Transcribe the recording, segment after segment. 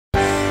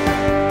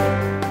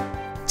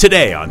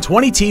Today on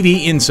 20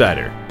 TV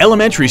Insider,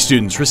 elementary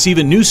students receive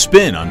a new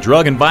spin on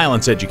drug and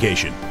violence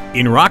education.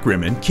 In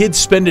Rockrimmon, kids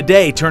spend a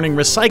day turning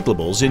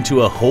recyclables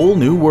into a whole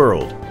new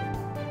world.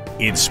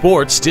 In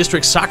sports,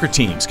 district soccer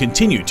teams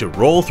continue to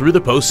roll through the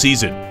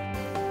postseason.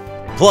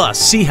 Plus,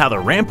 see how the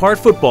Rampart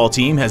football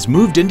team has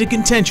moved into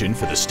contention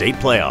for the state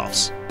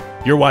playoffs.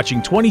 You're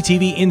watching 20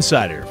 TV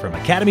Insider from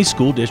Academy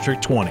School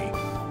District 20.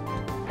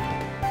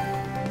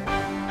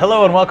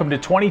 Hello and welcome to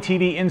 20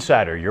 TV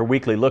Insider, your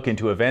weekly look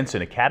into events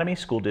in Academy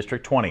School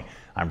District 20.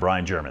 I'm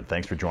Brian German.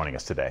 Thanks for joining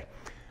us today.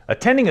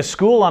 Attending a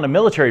school on a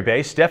military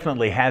base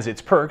definitely has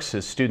its perks,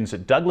 as students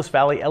at Douglas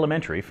Valley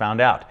Elementary found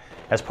out.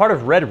 As part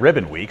of Red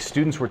Ribbon Week,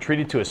 students were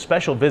treated to a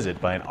special visit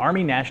by an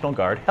Army National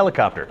Guard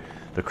helicopter.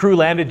 The crew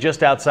landed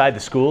just outside the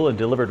school and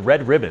delivered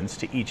red ribbons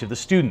to each of the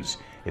students.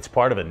 It's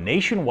part of a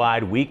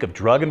nationwide week of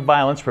drug and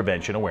violence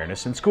prevention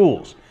awareness in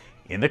schools.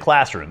 In the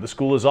classroom, the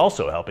school is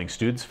also helping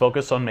students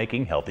focus on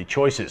making healthy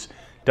choices.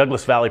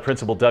 Douglas Valley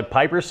Principal Doug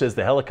Piper says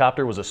the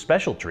helicopter was a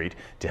special treat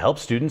to help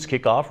students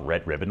kick off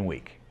Red Ribbon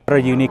Week. What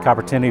a unique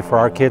opportunity for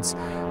our kids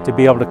to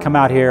be able to come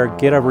out here,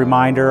 get a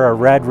reminder, a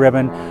red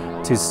ribbon,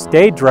 to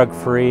stay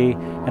drug-free,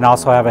 and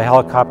also have a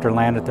helicopter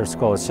land at their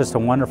school. It's just a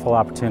wonderful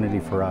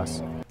opportunity for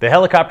us. The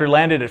helicopter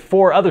landed at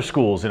 4 other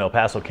schools in El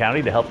Paso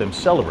County to help them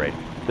celebrate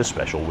the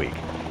special week.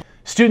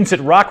 Students at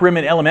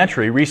Rockrimmon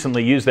Elementary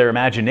recently used their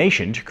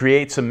imagination to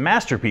create some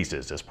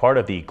masterpieces as part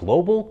of the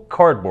Global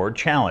Cardboard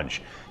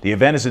Challenge. The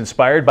event is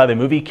inspired by the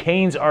movie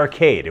Kane's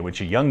Arcade, in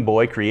which a young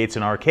boy creates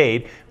an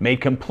arcade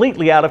made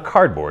completely out of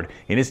cardboard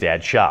in his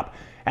dad's shop.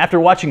 After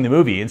watching the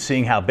movie and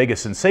seeing how big a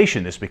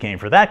sensation this became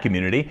for that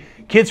community,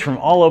 kids from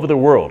all over the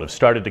world have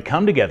started to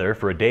come together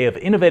for a day of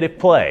innovative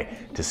play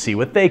to see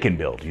what they can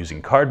build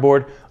using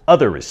cardboard,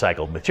 other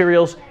recycled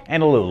materials,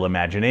 and a little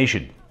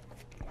imagination.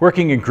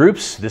 Working in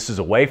groups, this is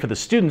a way for the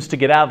students to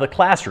get out of the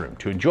classroom,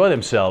 to enjoy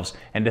themselves,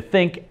 and to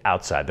think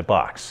outside the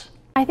box.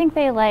 I think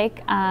they like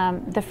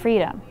the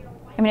freedom.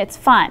 I mean, it's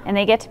fun, and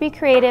they get to be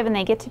creative, and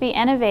they get to be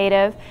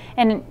innovative,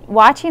 and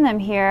watching them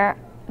here,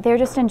 they're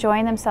just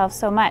enjoying themselves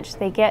so much.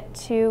 They get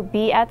to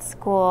be at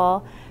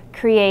school,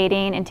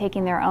 creating and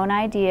taking their own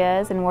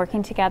ideas and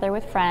working together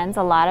with friends.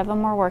 A lot of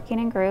them were working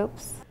in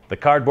groups. The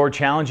Cardboard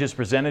Challenge is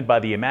presented by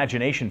the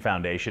Imagination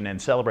Foundation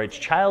and celebrates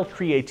child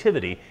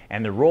creativity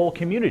and the role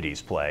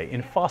communities play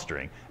in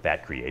fostering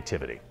that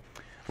creativity.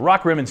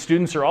 Rockrimmon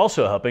students are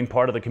also helping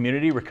part of the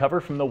community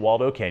recover from the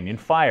Waldo Canyon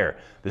fire.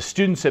 The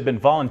students have been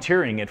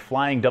volunteering at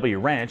Flying W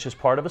Ranch as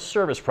part of a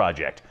service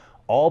project.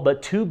 All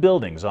but 2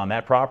 buildings on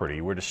that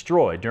property were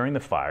destroyed during the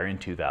fire in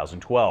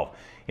 2012.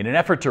 In an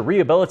effort to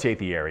rehabilitate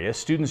the area,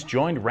 students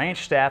joined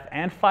ranch staff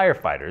and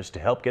firefighters to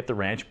help get the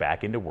ranch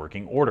back into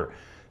working order.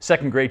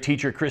 Second grade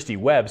teacher Christy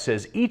Webb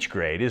says each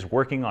grade is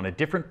working on a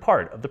different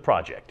part of the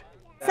project.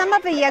 Some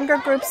of the younger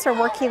groups are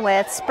working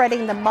with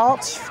spreading the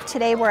mulch.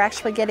 Today we're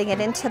actually getting it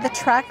into the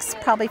trucks.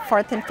 Probably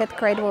 4th and 5th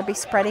grade will be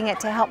spreading it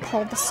to help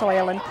hold the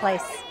soil in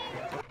place.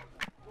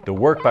 The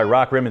work by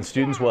Rockrimmon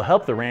students will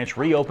help the ranch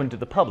reopen to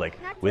the public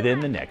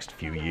within the next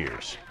few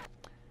years.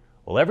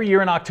 Well, every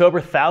year in October,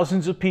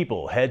 thousands of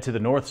people head to the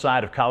north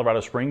side of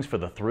Colorado Springs for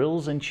the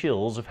thrills and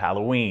chills of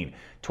Halloween.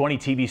 20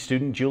 TV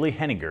student Julie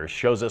Henninger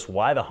shows us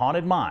why the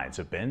Haunted Mines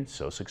have been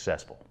so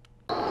successful.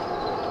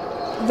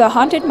 The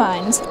Haunted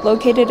Mines,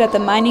 located at the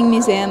Mining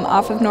Museum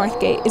off of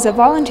Northgate, is a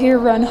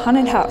volunteer-run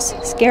haunted house,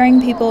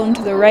 scaring people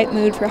into the right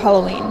mood for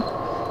Halloween.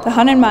 The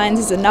Haunted Mines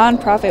is a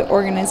non-profit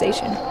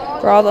organization,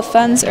 where all the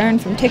funds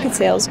earned from ticket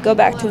sales go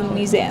back to the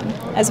museum,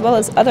 as well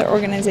as other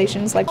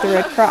organizations like the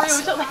Red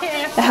Cross.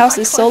 The house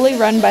is solely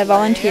run by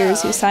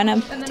volunteers who sign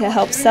up to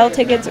help sell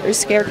tickets or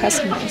scare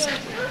customers,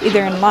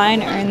 either in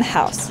line or in the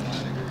house.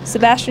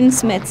 Sebastian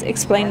Smits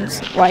explains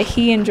why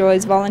he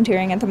enjoys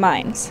volunteering at the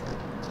mines.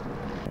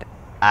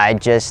 I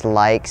just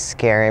like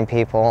scaring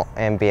people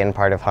and being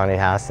part of haunted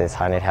houses.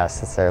 Haunted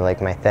houses are like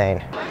my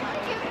thing.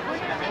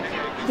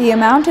 The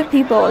amount of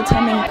people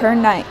attending per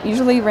night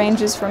usually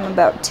ranges from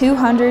about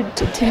 200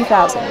 to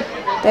 2,000.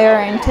 They are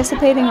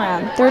anticipating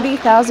around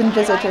 30,000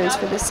 visitors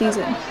for the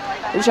season.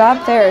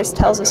 Rajab Ferris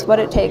tells us what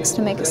it takes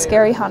to make a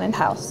scary haunted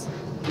house.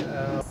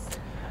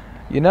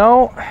 You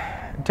know,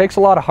 it takes a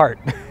lot of heart.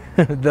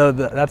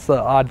 That's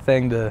the odd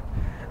thing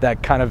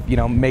that kind of,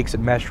 makes it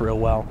mesh real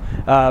well.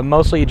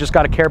 Mostly you just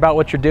got to care about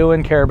what you're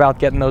doing, care about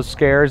getting those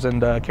scares,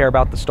 and care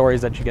about the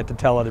stories that you get to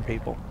tell other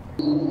people.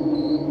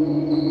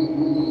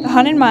 The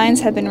Haunted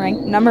Mines have been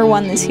ranked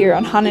 #1 this year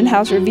on haunted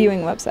house reviewing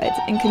websites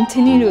and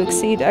continue to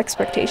exceed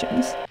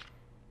expectations.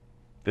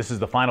 This is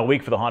the final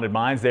week for the Haunted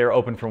Mines. They are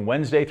open from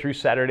Wednesday through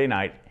Saturday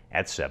night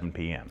at 7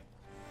 p.m.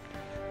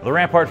 The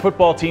Rampart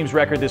football team's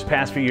record this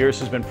past few years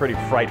has been pretty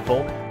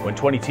frightful. When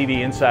 20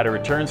 TV Insider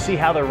returns, see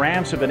how the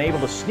Rams have been able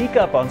to sneak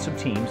up on some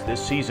teams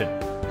this season.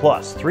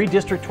 Plus, 3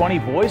 District 20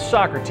 boys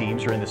soccer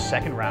teams are in the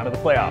second round of the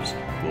playoffs.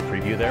 We'll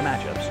preview their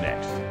matchups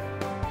next.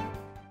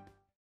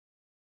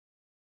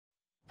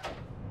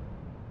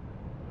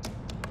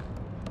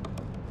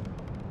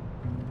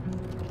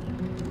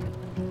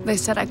 They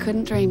said I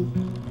couldn't dream.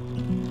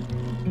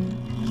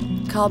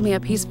 Called me a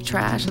piece of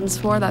trash and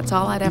swore that's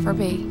all I'd ever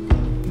be.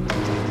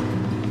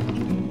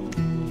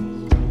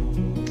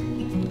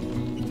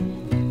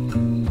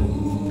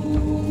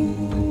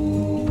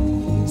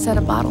 said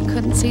a bottle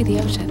couldn't see the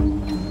ocean.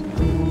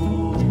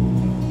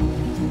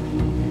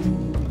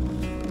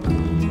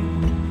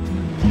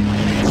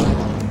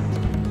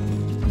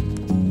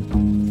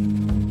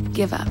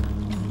 Give up.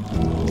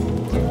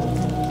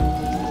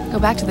 Go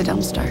back to the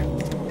dumpster.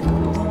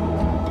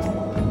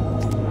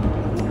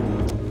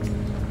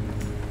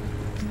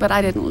 But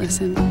I didn't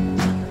listen.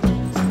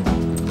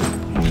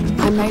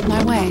 I made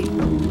my way.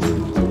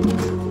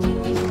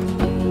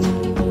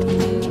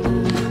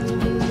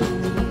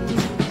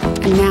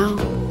 And now,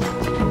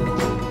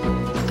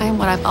 I am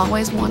what I've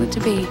always wanted to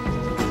be.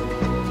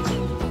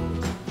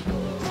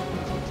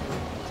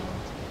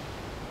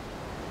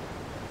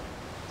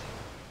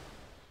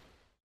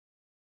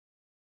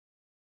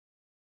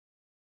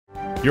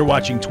 You're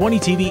watching 20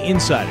 TV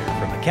Insider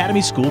from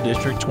Academy School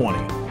District 20.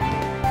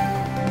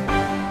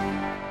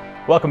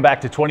 Welcome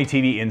back to 20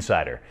 TV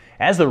Insider.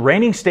 As the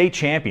reigning state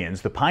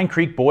champions, the Pine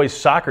Creek boys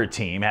soccer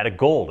team had a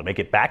goal to make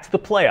it back to the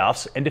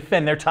playoffs and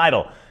defend their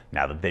title.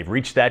 Now that they've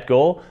reached that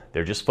goal,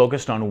 they're just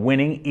focused on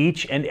winning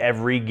each and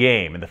every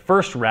game. In the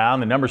first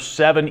round, the number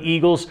 7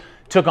 Eagles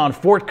took on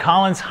Fort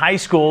Collins High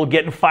School,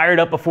 getting fired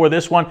up before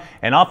this one,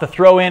 and off the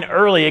throw in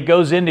early, it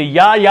goes into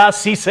Yaya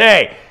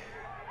Cisse.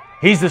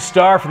 He's the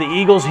star for the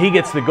Eagles. He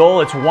gets the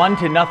goal. It's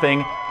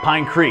 1-0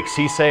 Pine Creek.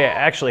 Cisse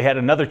actually had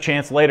another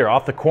chance later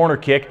off the corner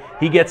kick.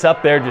 He gets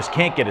up there, just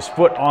can't get his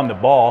foot on the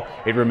ball.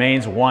 It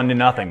remains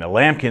 1-0. The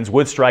Lambkins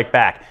would strike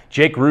back.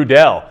 Jake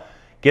Rudell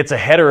gets a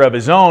header of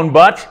his own,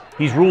 but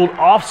he's ruled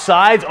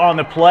offsides on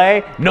the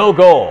play. No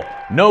goal.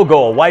 No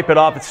goal. Wipe it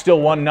off. It's still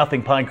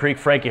 1-0 Pine Creek.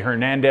 Frankie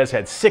Hernandez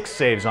had 6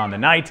 saves on the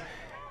night.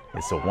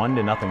 It's a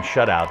 1-0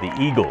 shutout.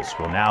 The Eagles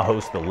will now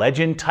host the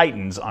Legend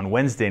Titans on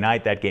Wednesday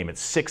night. That game at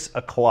 6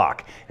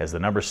 o'clock as the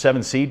number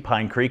 7 seed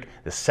Pine Creek,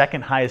 the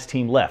second highest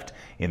team left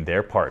in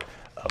their part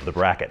of the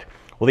bracket.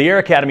 Well, the Air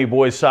Academy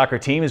boys soccer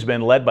team has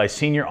been led by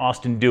senior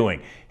Austin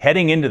Dewing.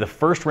 Heading into the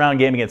first round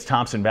game against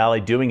Thompson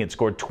Valley, Dewing had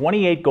scored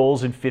 28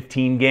 goals in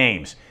 15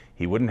 games.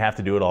 He wouldn't have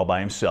to do it all by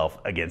himself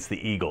against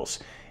the Eagles.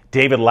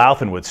 David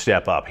Louthan would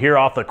step up. Here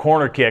off the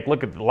corner kick,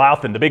 look at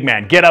Louthan, the big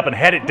man, get up and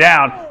head it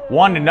down.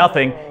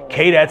 1-0,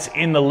 Cadets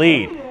in the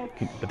lead.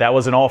 But that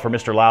wasn't all for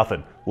Mr.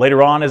 Louthan.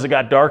 Later on, as it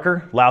got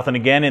darker, Louthan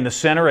again in the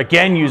center,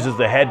 again uses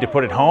the head to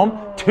put it home.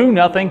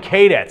 2-0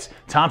 Cadets.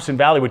 Thompson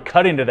Valley would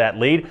cut into that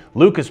lead.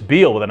 Lucas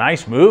Beal with a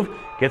nice move,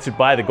 gets it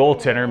by the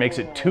goaltender, makes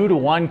it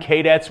 2-1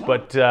 Cadets,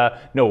 but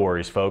no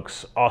worries,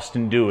 folks.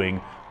 Austin Dewing,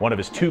 one of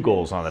his 2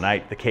 goals on the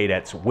night. The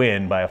Cadets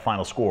win by a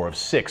final score of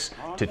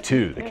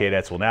 6-2. The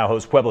Cadets will now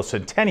host Pueblo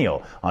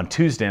Centennial on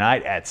Tuesday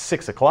night at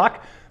 6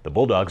 o'clock. The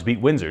Bulldogs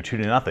beat Windsor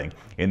 2-0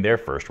 in their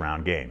first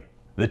round game.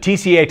 The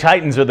TCA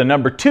Titans are the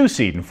number 2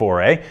 seed in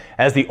 4A.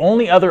 As the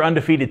only other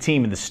undefeated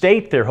team in the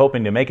state, they're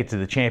hoping to make it to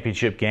the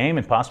championship game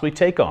and possibly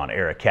take on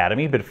Air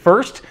Academy. But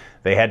first,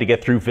 they had to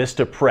get through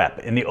Vista Prep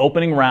in the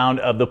opening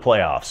round of the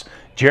playoffs.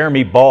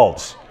 Jeremy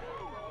Balds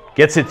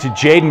gets it to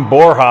Jaden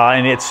Borja,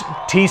 and it's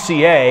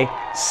TCA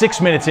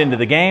 6 minutes into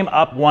the game,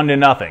 up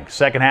 1-0.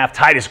 Second half,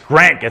 Titus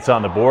Grant gets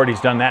on the board.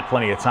 He's done that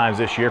plenty of times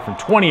this year from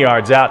 20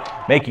 yards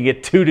out, making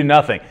it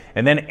 2-0.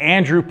 And then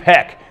Andrew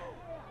Peck,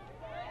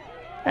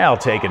 I'll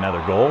take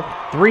another goal.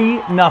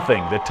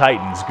 3-0. The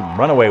Titans can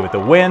run away with the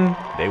win.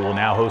 They will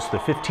now host the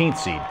 15th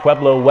seed,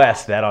 Pueblo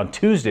West, that on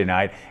Tuesday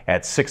night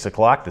at 6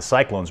 o'clock. The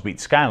Cyclones beat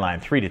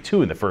Skyline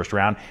 3-2 in the first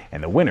round,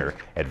 and the winner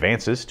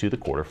advances to the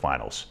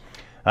quarterfinals.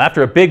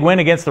 After a big win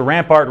against the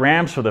Rampart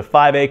Rams for the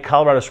 5A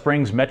Colorado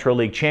Springs Metro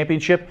League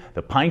Championship,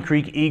 the Pine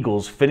Creek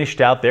Eagles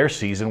finished out their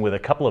season with a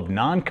couple of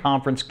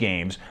non-conference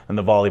games in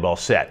the volleyball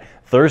set.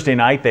 Thursday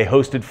night, they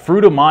hosted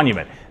Fruita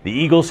Monument. The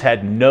Eagles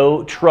had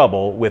no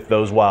trouble with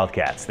those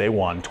Wildcats. They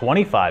won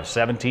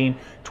 25-17,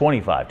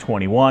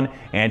 25-21,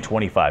 and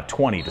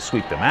 25-20 to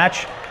sweep the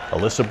match.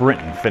 Alyssa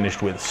Brinton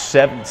finished with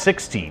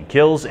 16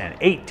 kills and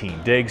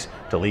 18 digs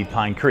to lead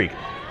Pine Creek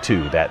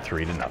to that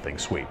 3-0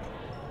 sweep.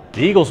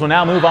 The Eagles will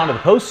now move on to the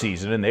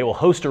postseason, and they will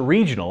host a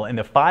regional in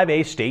the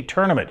 5A state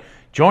tournament.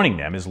 Joining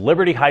them is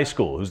Liberty High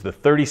School, who's the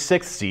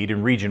 36th seed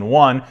in Region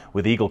 1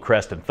 with Eagle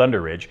Crest and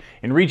Thunder Ridge.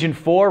 In Region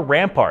 4,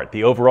 Rampart,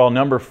 the overall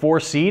number 4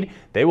 seed,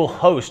 they will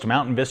host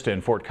Mountain Vista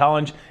and Fort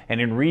Collins.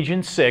 And in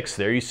Region 6,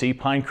 there you see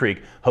Pine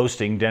Creek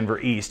hosting Denver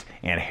East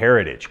and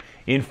Heritage.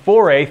 In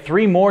 4A,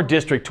 3 more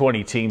District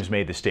 20 teams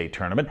made the state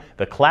tournament.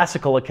 The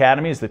Classical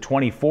Academy is the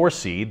 24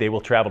 seed. They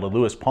will travel to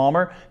Lewis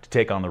Palmer to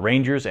take on the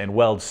Rangers and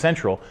Weld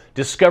Central.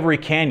 Discovery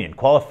Canyon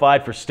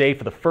qualified for state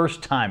for the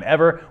first time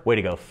ever. Way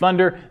to go,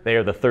 Thunder. They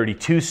are the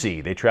 32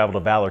 seed. They travel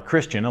to Valor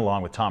Christian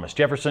along with Thomas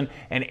Jefferson.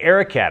 And Air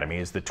Academy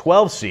is the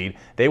 12 seed.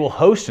 They will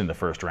host in the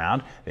first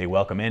round. They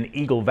welcome in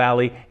Eagle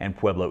Valley and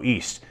Pueblo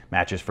East.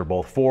 Matches for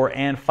both 4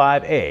 and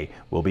 5A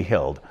will be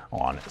held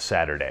on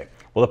Saturday.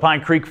 Well, the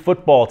Pine Creek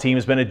football team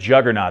has been a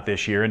juggernaut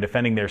this year in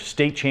defending their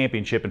state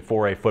championship in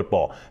 4A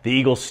football. The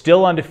Eagles,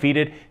 still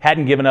undefeated,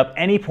 hadn't given up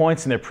any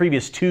points in their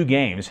previous 2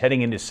 games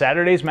heading into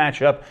Saturday's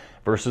matchup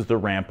versus the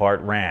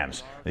Rampart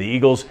Rams. The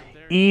Eagles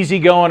easy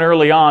going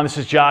early on. This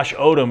is Josh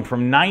Odom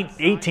from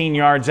 18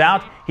 yards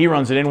out. He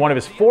runs it in, one of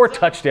his 4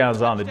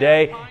 touchdowns on the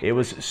day. It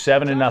was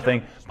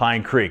 7-0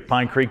 Pine Creek.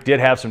 Pine Creek did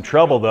have some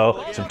trouble,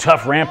 though. Some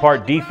tough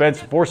Rampart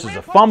defense forces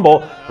a fumble.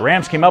 The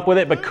Rams came up with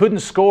it but couldn't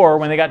score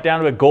when they got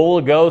down to a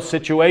goal-to-go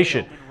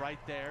situation.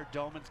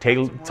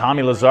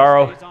 Tommy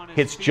Lazaro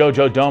hits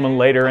JoJo Doman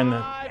later in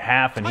the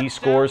half, and he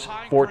scores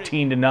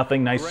 14-0.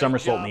 Nice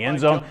somersault in the end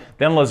zone.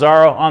 Then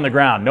Lazaro on the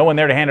ground. No one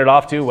there to hand it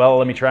off to. Well,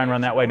 let me try and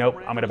run that way. Nope,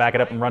 I'm going to back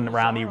it up and run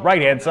around the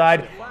right-hand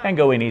side and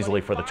go in easily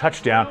for the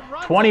touchdown.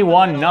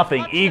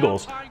 21-0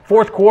 Eagles.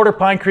 Fourth quarter,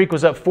 Pine Creek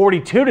was up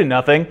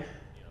 42-0.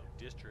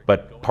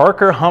 But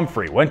Parker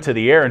Humphrey went to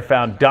the air and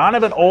found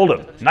Donovan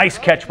Oldham. Nice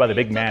catch by the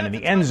big man in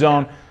the end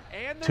zone.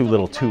 Too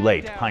little, too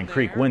late. Pine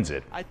Creek wins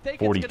it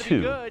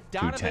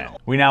 42-10.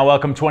 We now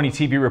welcome 20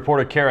 TV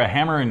reporter Kara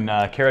Hammer. And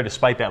Kara,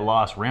 despite that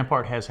loss,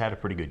 Rampart has had a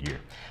pretty good year.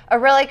 A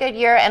really good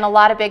year and a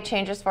lot of big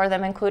changes for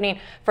them, including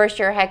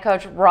first-year head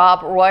coach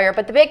Rob Royer.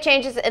 But the big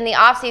changes in the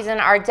offseason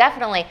are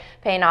definitely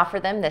paying off for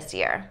them this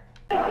year.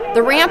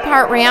 The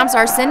Rampart Rams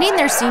are sending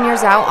their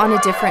seniors out on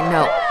a different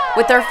note.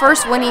 With their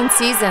first winning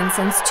season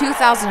since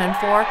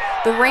 2004,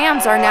 the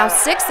Rams are now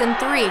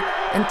 6-3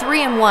 and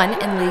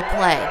 3-1 in league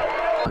play.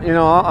 You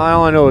know,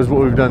 all I know is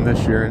what we've done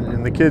this year,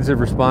 and the kids have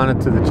responded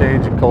to the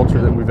change in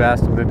culture that we've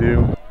asked them to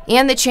do.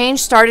 And the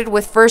change started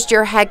with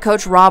first-year head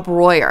coach Rob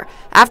Royer.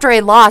 After a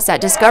loss at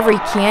Discovery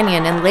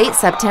Canyon in late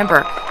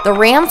September, the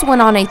Rams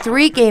went on a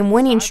 3-game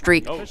winning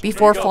streak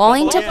before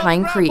falling to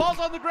Pine Creek.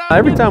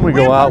 Every time we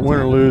go out, win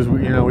or lose,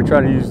 we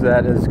try to use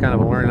that as kind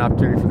of a learning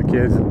opportunity for the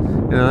kids.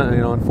 And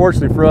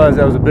unfortunately for us,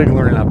 that was a big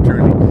learning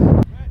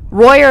opportunity.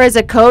 Royer is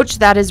a coach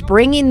that is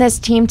bringing this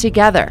team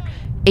together,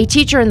 a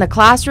teacher in the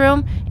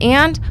classroom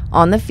and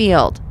on the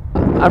field.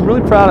 I'm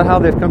really proud of how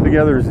they've come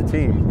together as a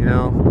team. You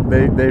know,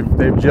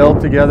 they've gelled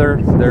together.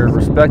 They're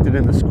respected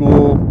in the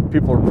school.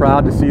 People are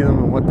proud to see them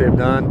and what they've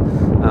done.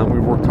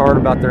 We've worked hard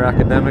about their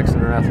academics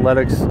and their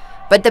athletics.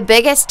 But the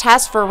biggest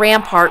test for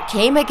Rampart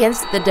came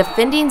against the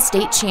defending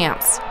state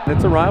champs.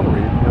 It's a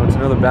rivalry. It's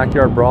another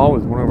backyard brawl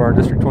with one of our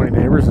District 20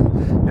 neighbors, and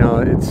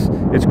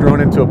it's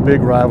grown into a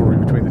big rivalry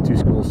between the two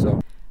schools.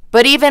 So.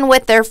 But even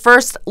with their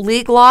first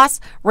league loss,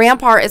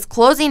 Rampart is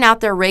closing out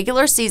their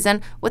regular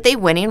season with a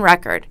winning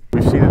record.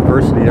 We've seen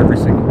adversity every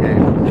single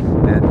game,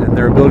 and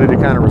their ability to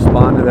kind of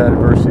respond to that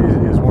adversity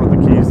is one of the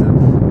keys to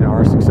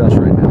our success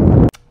right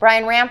now.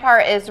 Brian,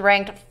 Rampart is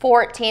ranked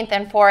 14th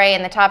in 4A,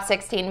 and the top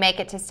 16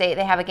 make it to state.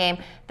 They have a game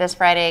this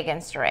Friday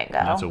against Durango.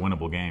 That's a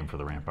winnable game for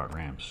the Rampart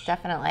Rams.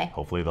 Definitely.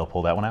 Hopefully they'll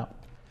pull that one out.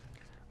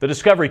 The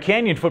Discovery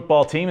Canyon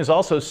football team is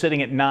also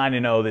sitting at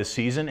 9-0 this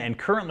season and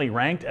currently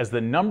ranked as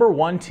the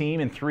 #1 team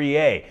in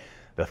 3A.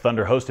 The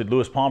Thunder hosted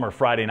Lewis Palmer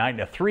Friday night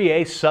in a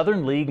 3A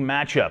Southern League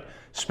matchup.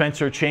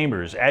 Spencer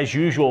Chambers, as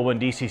usual when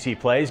DCC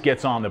plays,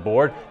 gets on the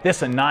board.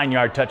 This a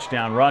 9-yard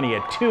touchdown run. He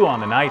had 2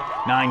 on the night,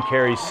 9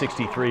 carries,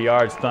 63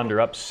 yards.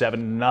 Thunder up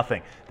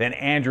 7-0. Then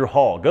Andrew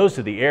Hall goes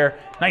to the air.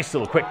 Nice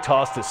little quick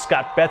toss to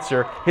Scott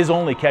Betzer, his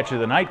only catch of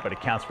the night, but it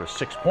counts for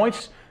 6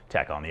 points.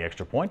 Tack on the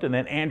extra point, and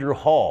then Andrew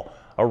Hall,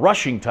 a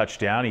rushing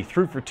touchdown. He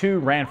threw for 2,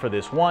 ran for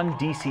this 1.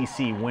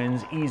 DCC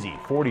wins easy,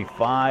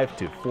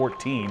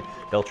 45-14.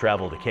 They'll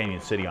travel to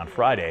Canyon City on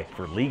Friday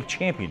for league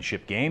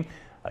championship game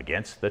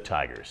against the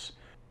Tigers.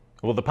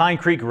 Well, the Pine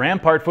Creek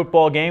Rampart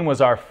football game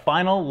was our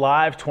final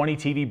live 20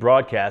 TV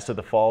broadcast of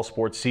the fall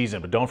sports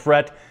season. But don't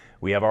fret,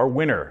 we have our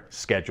winner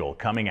schedule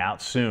coming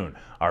out soon.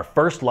 Our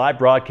first live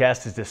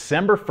broadcast is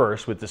December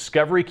 1st with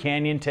Discovery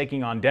Canyon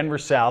taking on Denver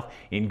South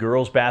in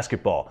girls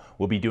basketball.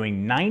 We'll be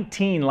doing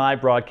 19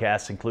 live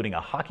broadcasts, including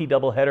a hockey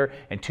doubleheader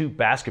and 2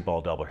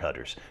 basketball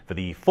doubleheaders. For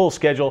the full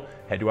schedule,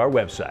 head to our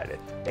website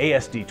at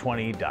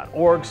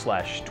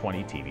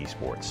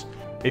asd20.org/20tvsports.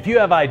 If you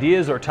have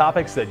ideas or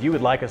topics that you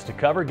would like us to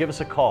cover, give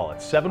us a call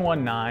at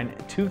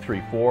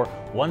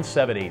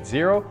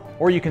 719-234-1780,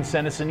 or you can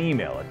send us an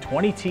email at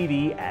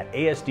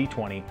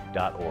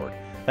 20tv@asd20.org.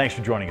 Thanks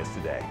for joining us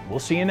today. We'll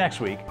see you next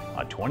week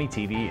on 20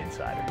 TV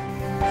Insider.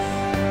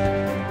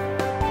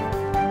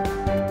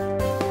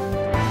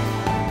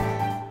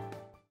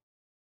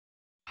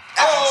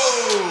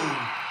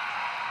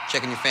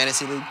 Checking your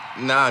fantasy league?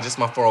 Nah, just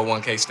my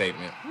 401k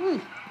statement.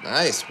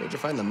 Nice. Where'd you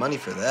find the money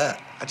for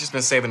that? I've just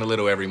been saving a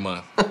little every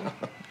month.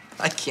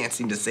 I can't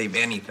seem to save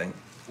anything.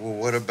 Well,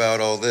 what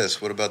about all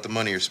this? What about the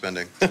money you're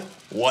spending?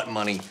 What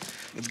money?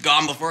 It's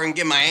gone before I can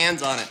get my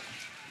hands on it.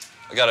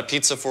 I got a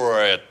pizza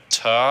for a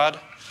Todd.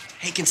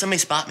 Hey, can somebody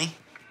spot me?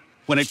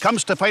 When it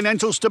comes to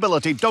financial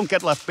stability, don't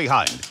get left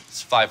behind.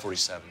 It's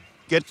 547.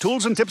 Get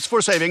tools and tips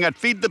for saving at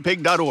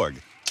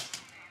feedthepig.org.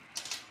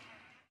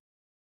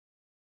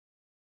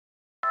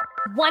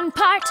 One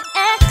part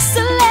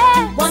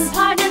excellence, one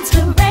part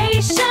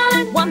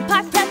inspiration, one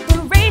part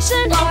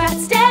preparation for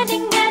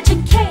outstanding